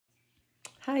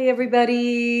Hi,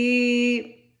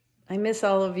 everybody. I miss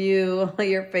all of you, all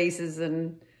your faces,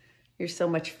 and you're so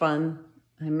much fun.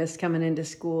 I miss coming into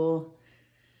school.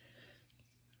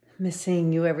 Miss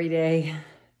seeing you every day.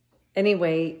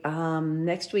 Anyway,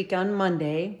 next week on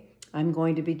Monday, I'm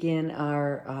going to begin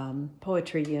our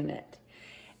poetry unit.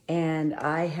 And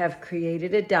I have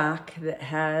created a doc that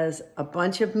has a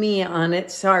bunch of me on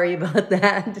it. Sorry about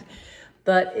that.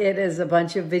 But it is a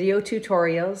bunch of video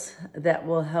tutorials that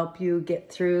will help you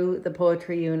get through the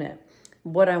poetry unit.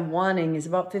 What I'm wanting is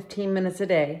about 15 minutes a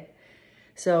day.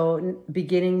 So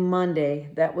beginning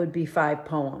Monday, that would be 5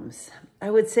 poems.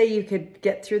 I would say you could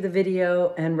get through the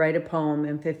video and write a poem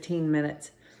in 15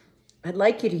 minutes. I'd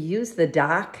like you to use the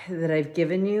doc that I've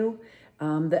given you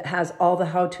that has all the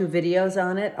how-to videos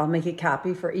on it. I'll make a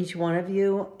copy for each one of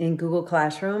you in Google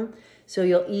Classroom. So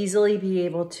you'll easily be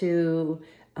able to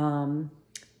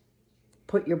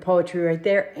put your poetry right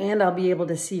there, and I'll be able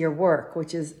to see your work,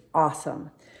 which is awesome.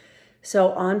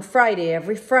 So on Friday,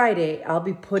 every Friday, I'll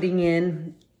be putting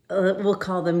in, we'll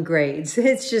call them grades.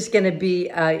 It's just going to be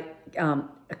a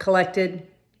collected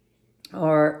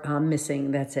or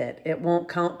missing. That's it. It won't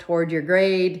count toward your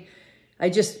grade.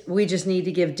 We just need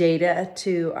to give data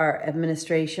to our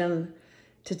administration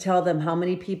to tell them how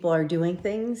many people are doing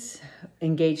things,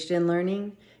 engaged in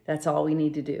learning. That's all we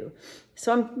need to do.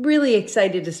 So I'm really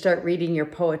excited to start reading your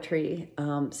poetry.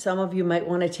 Some of you might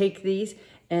want to take these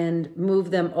and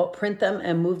print them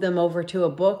and move them over to a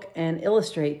book and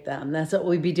illustrate them. That's what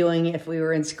we'd be doing if we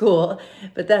were in school,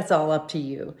 but that's all up to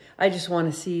you. I just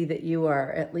want to see that you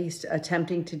are at least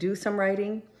attempting to do some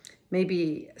writing.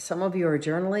 Maybe some of you are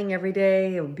journaling every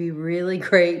day. It would be really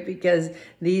great because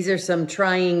these are some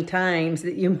trying times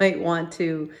that you might want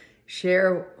to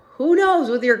share, who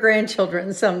knows, with your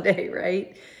grandchildren someday,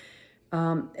 right?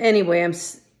 Anyway, I'm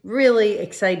really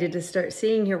excited to start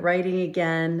seeing your writing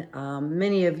again.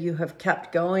 Many of you have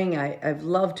kept going. I've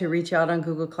loved to reach out on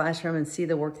Google Classroom and see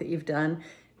the work that you've done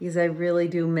because I really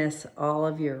do miss all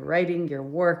of your writing, your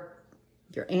work,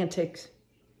 your antics,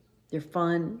 your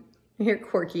fun, your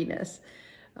quirkiness.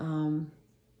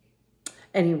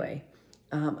 Anyway,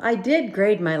 I did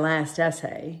grade my last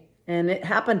essay, and it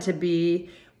happened to be,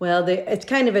 well, it's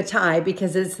kind of a tie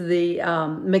because it's the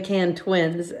McCann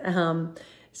twins.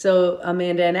 So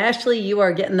Amanda and Ashley, you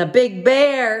are getting the big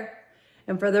bear.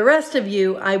 And for the rest of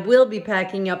you, I will be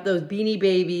packing up those Beanie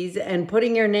Babies and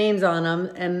putting your names on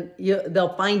them, and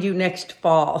they'll find you next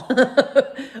fall.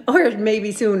 Or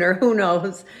maybe sooner, who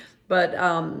knows. But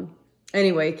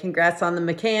anyway, congrats on the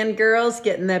McCann girls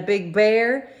getting that big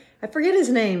bear. I forget his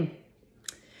name.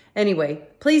 Anyway,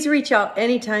 please reach out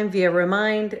anytime via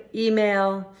Remind,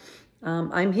 email.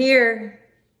 I'm here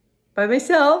by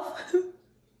myself.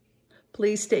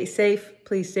 Please stay safe.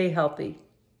 Please stay healthy.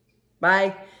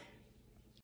 Bye.